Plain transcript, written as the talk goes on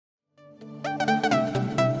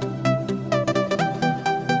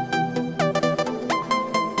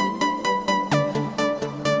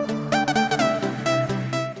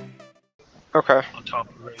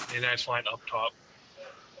A nice line up top.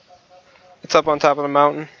 It's up on top of the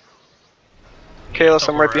mountain. Kalis,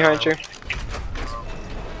 I'm right behind you.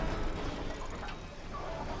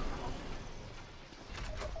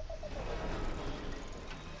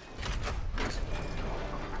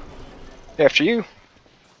 After you.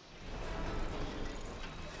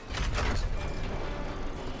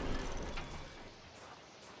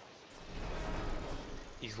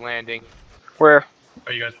 He's landing. Where?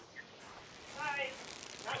 Are you guys?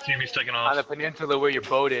 I see me taking off. On the peninsula where your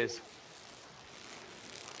boat is.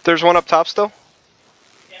 There's one up top still?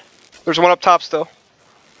 Yeah. There's one up top still.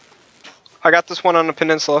 I got this one on the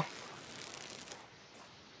peninsula.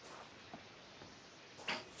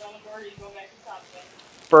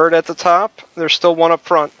 Bird at the top. There's still one up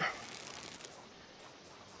front.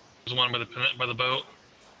 There's one by the boat.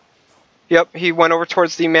 Yep, he went over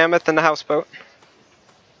towards the mammoth and the houseboat.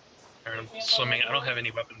 I'm swimming. I don't have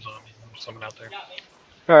any weapons on me. There's someone out there.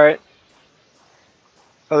 Alright.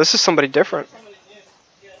 Oh, this is somebody different.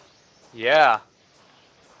 Yeah.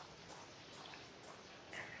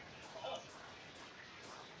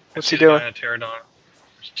 What's he doing? A pterodon.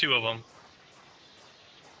 There's two of them.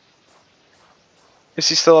 Is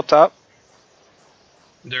he still up top?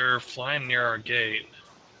 They're flying near our gate.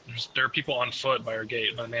 There are people on foot by our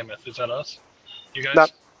gate, by the mammoth. Is that us? You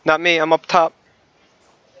guys? Not me, I'm up top.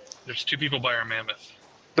 There's two people by our mammoth.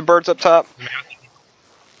 The bird's up top.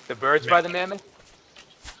 The bird's by the mammoth?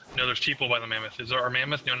 No, there's people by the mammoth. Is our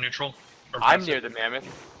mammoth neutral? I'm near the mammoth.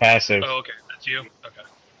 Passive. Oh, okay. That's you? Okay.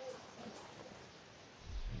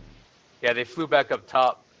 Yeah, they flew back up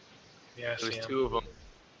top. Yeah, There's see him. two of them.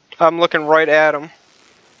 I'm looking right at him.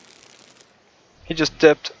 He just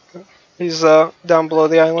dipped. He's down below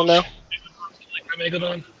the island now.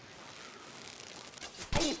 Megalodon.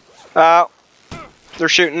 They're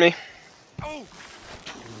shooting me.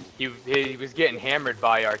 He was getting hammered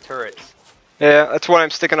by our turrets. Yeah, that's why I'm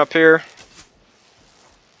sticking up here.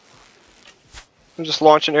 I'm just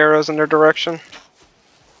launching arrows in their direction.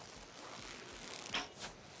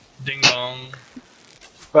 Ding dong.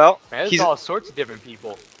 Well, Man, there's he's all sorts of different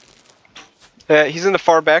people. he's in the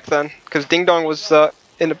far back then, because Ding Dong was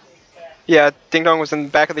in the. Yeah, Ding Dong was in the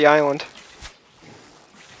back of the island.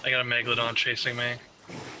 I got a Megalodon chasing me.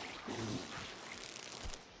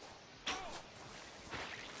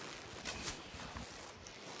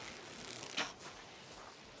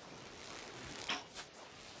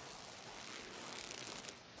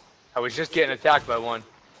 I was just getting attacked by one.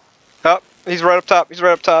 Oh, he's right up top. He's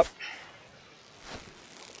right up top.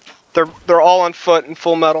 They're all on foot in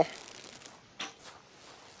full metal.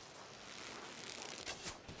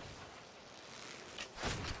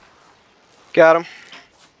 Got him.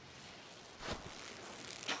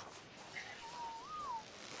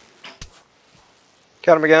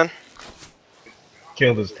 Got him again.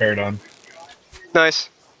 Killed his pterodon. Nice.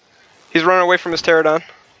 He's running away from his pterodon.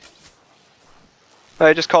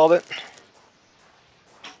 I just called it.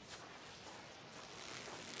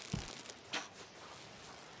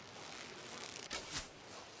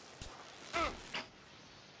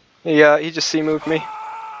 He just C-moved me.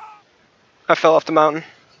 I fell off the mountain.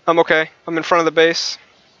 I'm okay. I'm in front of the base.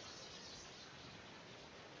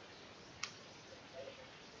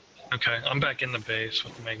 Okay, I'm back in the base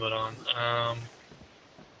with the Megalodon.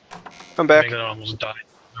 I'm back. Megalodon almost died.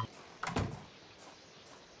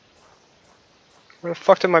 Where the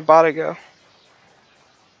fuck did my body go?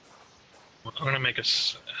 I'm gonna make a...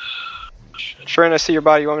 shit. Shrin, I see your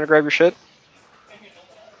body. You want me to grab your shit?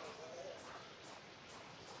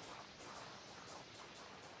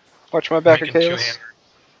 Watch my back, Making Achilles. two-hander.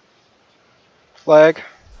 Flag,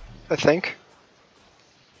 I think.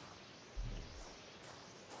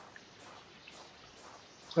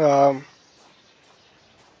 I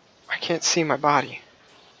can't see my body.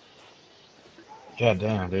 God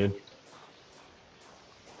damn, dude.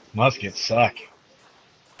 Muskets suck.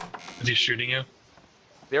 Is he shooting you?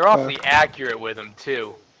 They're awfully accurate with them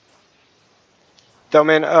too.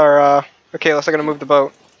 Delman, or Achilles, I'm gonna move the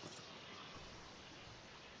boat.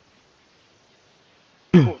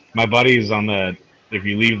 My buddy's on the, if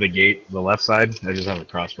you leave the gate, the left side, I just have a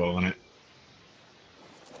crossbow on it.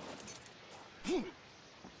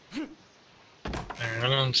 Alright, I'm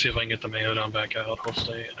gonna see if I can get the Megalodon back out.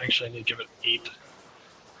 Hopefully, actually I need to give it 8.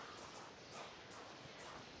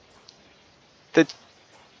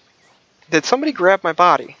 Did somebody grab my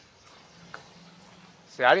body?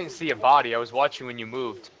 See, I didn't see a body. I was watching when you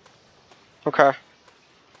moved. Okay.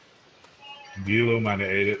 Bulo might have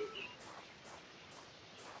ate it.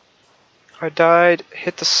 I died,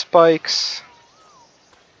 hit the spikes.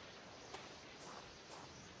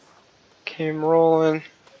 Came rolling.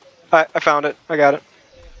 I found it. I got it.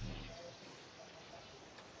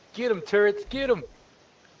 Get him, turrets, get him!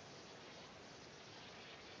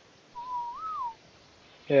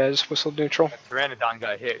 Yeah, I just whistled neutral. That Pteranodon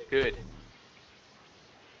got hit, good.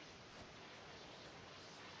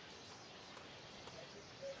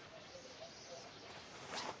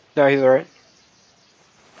 No, he's alright.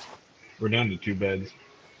 We're down to 2 beds.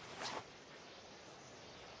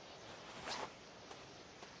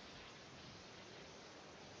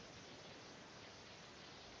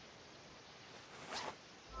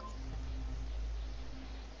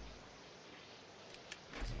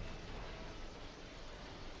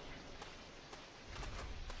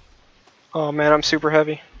 Oh man, I'm super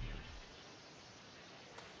heavy.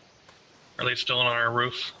 Are they still on our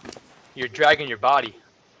roof? You're dragging your body.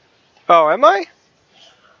 Oh, am I?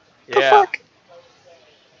 The Yeah. fuck?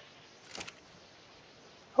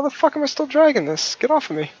 How the fuck am I still dragging this? Get off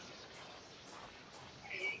of me.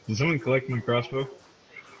 Did someone collect my crossbow?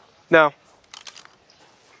 No.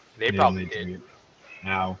 They Yeah, probably they did. took it.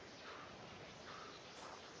 Ow.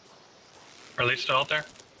 Are they still out there?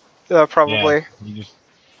 Probably. Yeah, you just...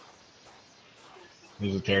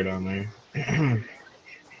 There's a tear down there.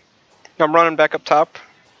 I'm running back up top.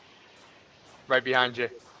 Right behind you.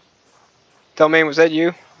 Delmain, was that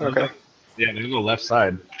you? Okay. Yeah, there's the left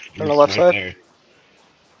side. On the left side? There.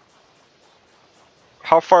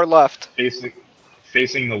 How far left?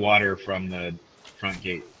 Facing the water from the front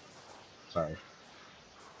gate. Sorry.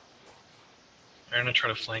 I'm gonna try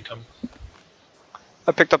to flank them.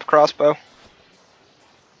 I picked up a crossbow.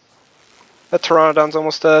 That Pteranodon's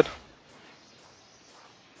almost dead.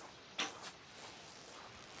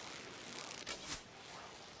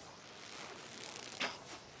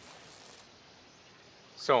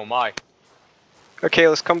 So am I. Okay,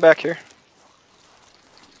 let's come back here.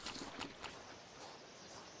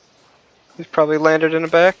 He's probably landed in the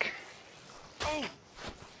back.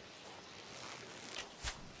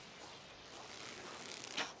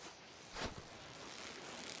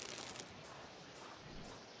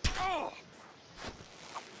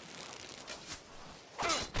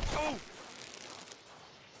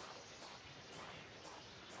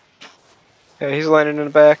 Yeah, he's landed in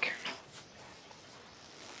the back.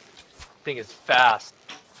 Thing is fast.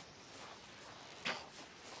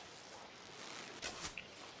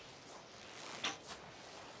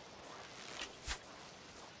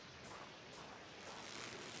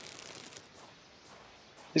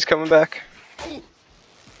 He's coming back.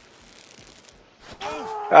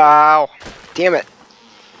 Ow. Damn it.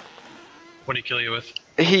 What did he kill you with?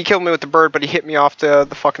 He killed me with the bird, but he hit me off the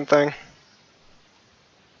fucking thing.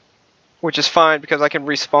 Which is fine because I can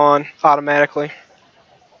respawn automatically.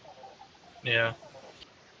 Yeah.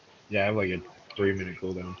 Yeah, I have like a 3-minute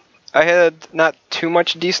cooldown. I had not too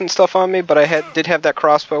much decent stuff on me, but I did have that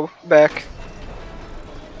crossbow back.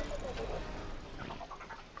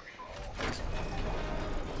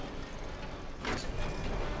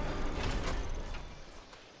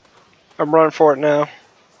 I'm running for it now.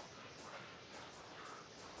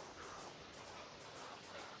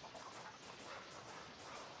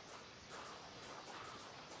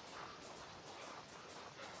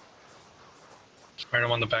 Right,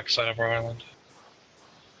 I'm on the back side of our island.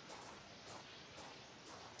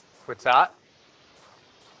 What's that?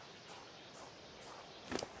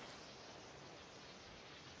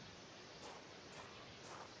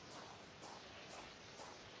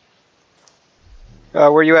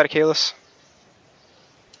 Where you at, Akalis?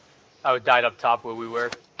 I died up top where we were.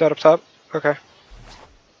 Dead up top? Okay.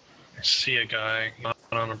 I see a guy, not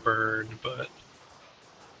on a bird, but...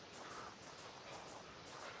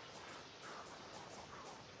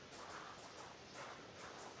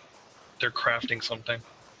 They're crafting something.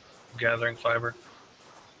 Gathering fiber.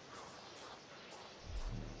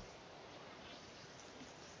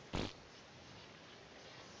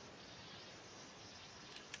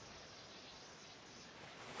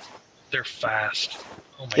 They're fast.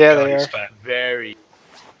 Oh my Yeah, god, they he's are. fast. Very.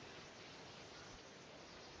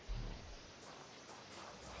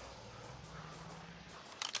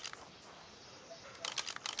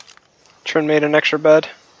 Trin made an extra bed.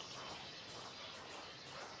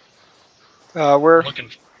 We're I'm looking.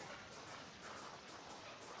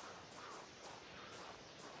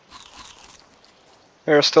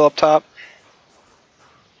 they're still up top.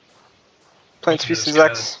 Plant Looking at species this guy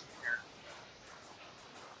X.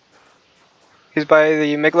 He's by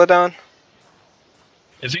the Megalodon.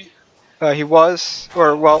 Is he? He was,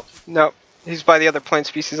 or well, no, he's by the other plant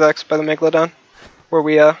species X, by the Megalodon, where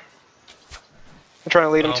we I'm trying to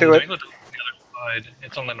lead him to the it. Megalodon's on the other side.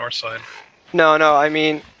 It's on the north side. No, I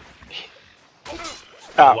mean,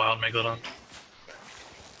 Oh, wild Megalodon.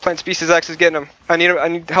 plant species X is getting him. I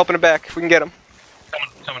need help in the back. We can get him.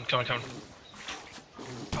 Coming. Coming, coming, coming.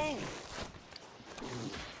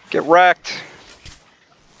 Get wrecked.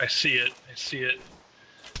 I see it. I see it.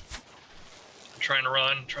 I'm trying to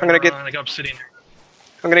run. I'm gonna get- I got obsidian.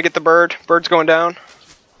 I'm gonna get the bird. Bird's going down.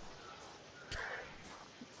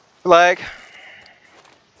 Lag.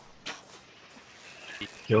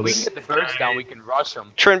 Killed We can it. get the birds down, we can rush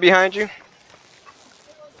them. Trin behind you.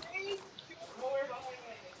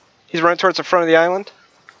 He's running towards the front of the island.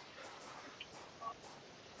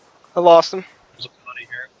 I lost him. There's a body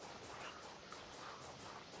here.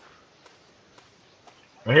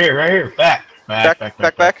 Right here, right here. Back.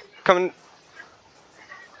 Coming.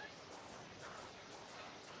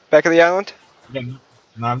 Back of the island.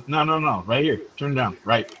 No. Right here. Turn down.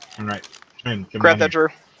 Right. Turn right. Turn. Come Grab down that, here.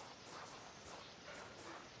 Drew.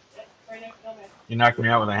 You knocked me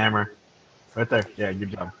out with a hammer. Right there. Yeah,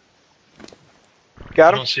 good job. I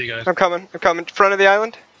Got him. don't see you guys. I'm coming. I'm coming. Front of the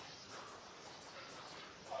island.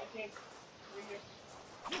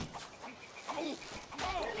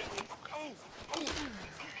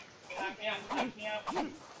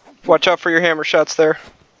 Watch out for your hammer shots there.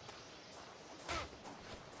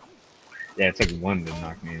 Yeah, it took one to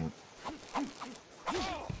knock me out.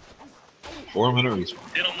 4-minute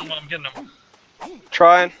respawn. Hit him, I'm getting him.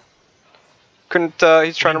 Trying. Couldn't,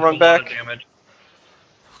 he's trying to run A lot of back. damage.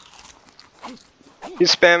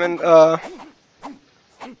 He's spamming,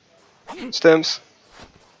 stems.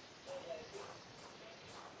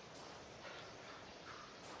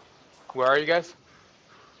 Where are you guys?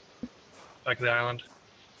 Back of the island.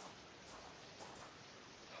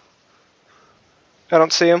 I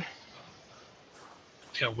don't see him.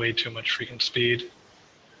 He's got way too much freaking speed.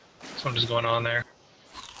 Something's going on there.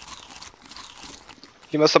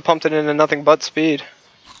 He must have pumped it into nothing but speed.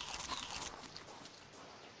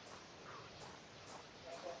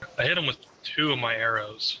 I hit him with 2 of my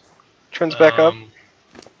arrows. Trin's back up.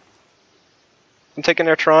 I'm taking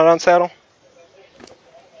their Tron saddle.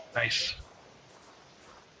 Nice.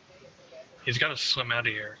 He's got to swim out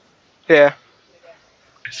of here. Yeah.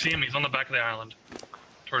 I see him. He's on the back of the island.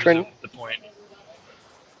 Towards Trin- the point.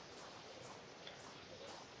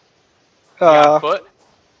 You on foot?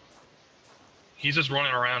 He's just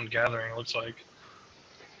running around gathering, it looks like.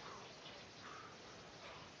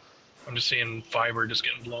 I'm just seeing fiber just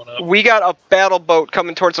getting blown up. We got a battle boat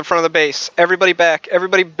coming towards the front of the base. Everybody back.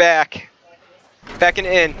 Everybody back. Backing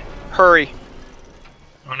in. Hurry.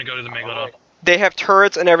 I'm gonna go to the Megalodon. They have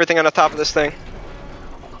turrets and everything on the top of this thing.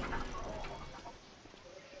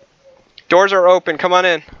 Doors are open. Come on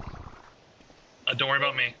in. Don't worry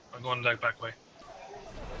about me. I'm going back way.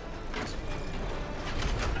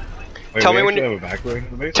 Wait, Tell we me when actually you- have a back way in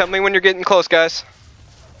the base? Tell me when you're getting close, guys.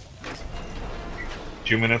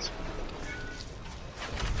 2 minutes.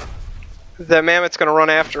 The mammoth's gonna run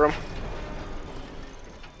after him.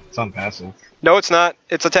 It's on passive. No, it's not.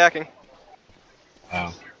 It's attacking.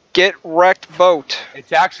 Oh. Get wrecked, boat.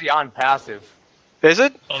 It's actually on passive. Is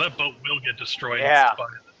it? Oh, that boat will get destroyed. Yeah.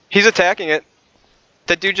 He's attacking it.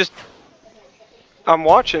 That dude just... I'm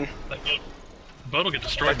watching. That boat will get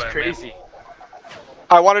destroyed That's by a man. crazy.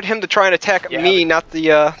 I wanted him to try and attack Yeah, me, not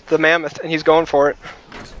the mammoth, and he's going for it.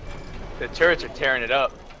 The turrets are tearing it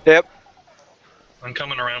up. Yep. I'm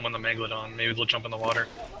coming around with the Megalodon. Maybe they'll jump in the water.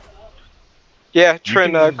 Yeah,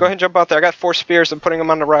 Trin, can- go ahead and jump out there. I got 4 spears. I'm putting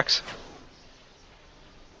them on the wrecks.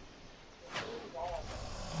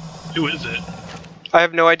 Who is it? I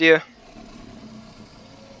have no idea.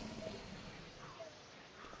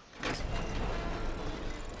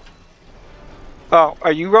 Oh,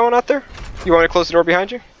 are you going out there? You want me to close the door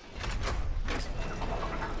behind you?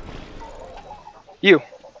 You.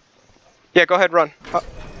 Yeah, go ahead, run.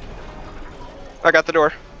 I got the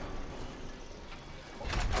door.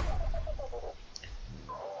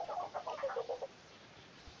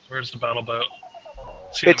 Where's the battle boat?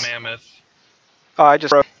 See It's- the mammoth. Oh, I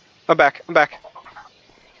just broke. I'm back. I'm back.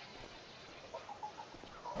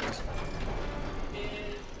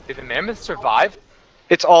 Did the mammoth survive?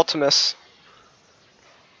 It's Altimas.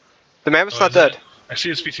 The mammoth's Oh, not is it? dead. I see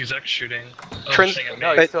a Species X shooting. Oh, Trin- shooting at me.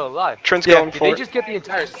 No, he's still alive. Trin's Yeah, going Did for they it. just get the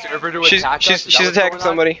entire server to She's attack us? Is that she's what's attacking going on?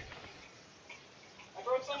 somebody.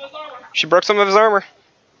 She broke some of his armor.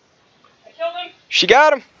 She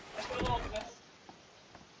got him.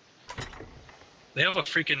 They have a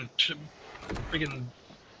freaking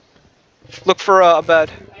Look for a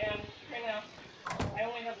bed.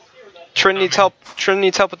 Trin needs help. Trin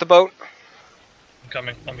needs help with the boat. I'm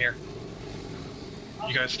coming. I'm here.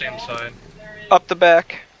 You guys stay inside. Up the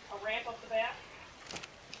back.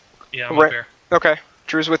 Yeah, I'm Ra- up here. Okay.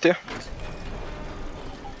 Drew's with you.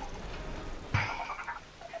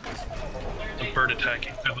 The bird bird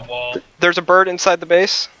attacking through the wall. There's a bird inside the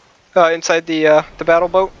base, inside the battle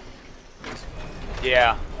boat.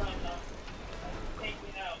 Yeah.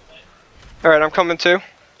 All right, I'm coming too.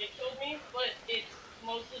 It killed me, but it's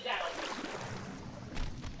mostly down.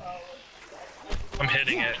 I'm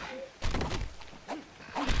hitting it. I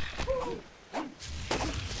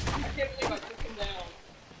can't believe I took him down.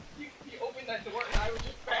 He opened that door and I was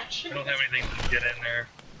just I crashing. don't have anything to get in there.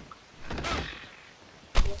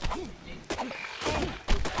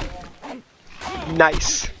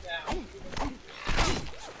 Nice.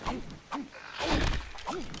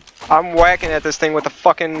 I'm whacking at this thing with a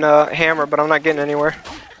fucking hammer, but I'm not getting anywhere.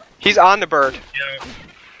 He's on the bird. Yeah,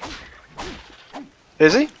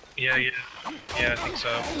 Is he? yeah, I think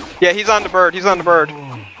so. Yeah, he's on the bird. He's on the bird.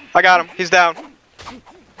 I got him. He's down.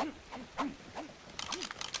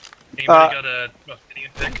 Anybody got a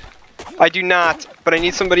opinion pick? I do not, but I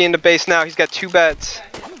need somebody in the base now. He's got 2 beds.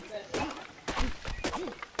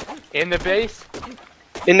 In the base?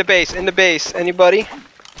 In the base. In the base. Anybody? Trying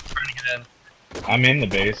to get in. I'm in the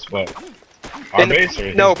base, but our In the- base or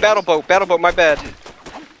his No, base? battle boat. Battle boat. My bad.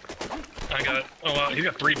 I got. Oh wow, he's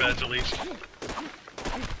got 3 beds at least.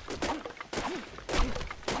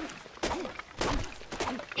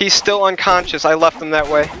 He's still unconscious. I left him that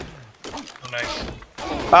way. Oh nice.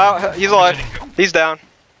 Oh, he's alive. He's down.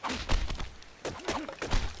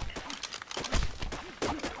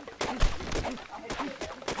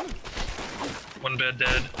 One bed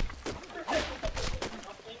dead.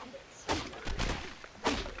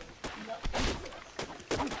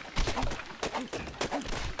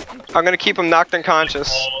 I'm gonna keep him knocked unconscious.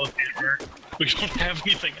 Oh, hammer. We don't have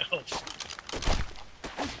anything else.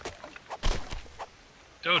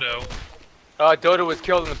 Dodo. Dodo was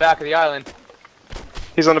killed in the back of the island.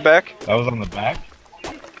 He's on the back. That was on the back?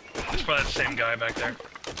 It's probably the same guy back there.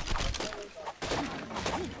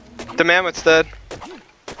 The mammoth's dead.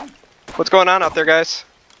 What's going on out there, guys?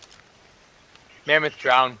 Mammoth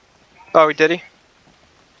drowned. Oh, he did he?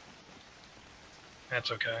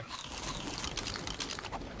 That's okay.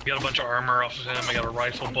 We got a bunch of armor off of him. I got a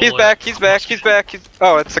rifle bullet. He's back. He's back. He's back.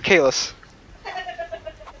 Oh, it's a Kalis.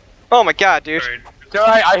 Oh my god, dude. Alright, It's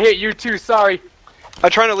alright, I hit you too, sorry. I'm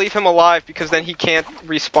trying to leave him alive because then he can't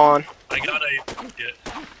respawn. I got a.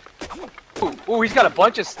 Ooh, he's got a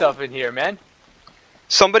bunch of stuff in here, man.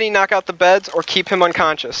 Somebody knock out the beds or keep him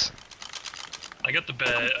unconscious. I got the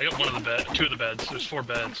bed. I got one of the bed. 2 of the beds. There's 4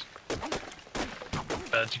 beds.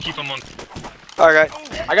 Beds. You keep them on. Alright.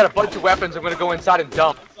 I got a bunch of weapons, I'm gonna go inside and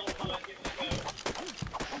dump.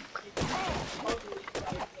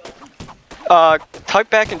 Type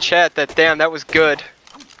back in chat that damn, that was good.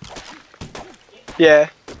 Yeah.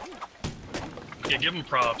 Yeah, give him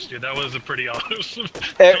props, dude. That was a pretty awesome.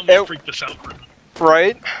 It- Don't freak this out for me.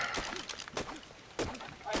 Right?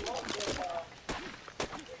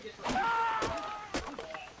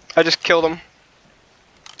 I just killed him.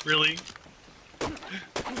 Really?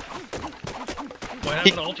 What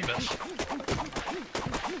happened to Altimas?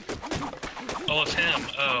 Oh, it's him.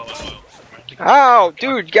 Oh. Ow,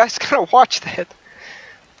 dude, you guys gotta watch that.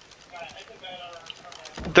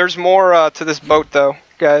 There's more to this boat though,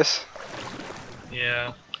 guys.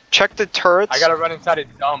 Yeah. Check the turrets. I gotta run inside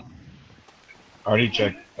and dump. Already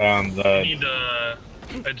checked. I The need the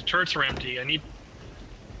turrets are empty. I need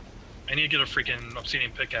to get a freaking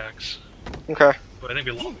obsidian pickaxe. Okay. But I think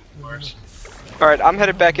we lost ours. Alright, I'm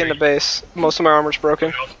headed back into base. Most of my armor's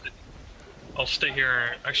broken. I'll stay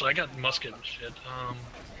here. Actually, I got musket and shit.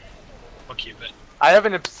 I'll keep it. I have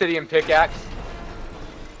an obsidian pickaxe.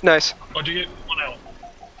 Nice. Oh, do you get one out?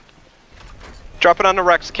 Drop it on the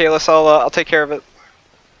Rex, Kalis. I'll take care of it.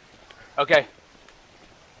 Okay.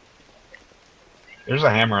 there's a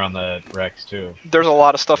hammer on the Rex too. There's a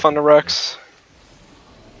lot of stuff on the Rex.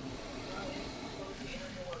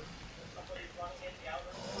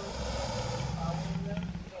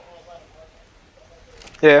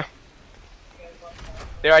 Yeah.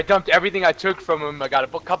 There, I dumped everything I took from him. I got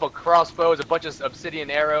a couple crossbows, a bunch of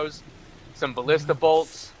obsidian arrows, some ballista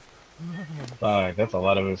bolts. Fuck, that's a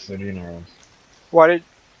lot of obsidian arrows. Why did?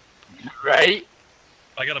 Right?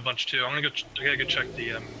 I got a bunch too. I gotta go check the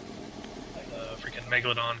freaking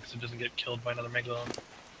megalodon because it doesn't get killed by another megalodon.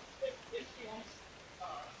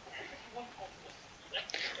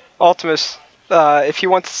 Altimas, if you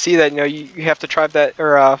want to see that, you know, you have to tribe that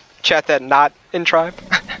or chat that not in tribe.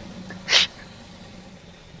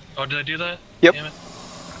 Oh, did I do that? Yep. Damn it.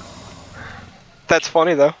 That's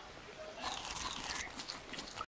funny though.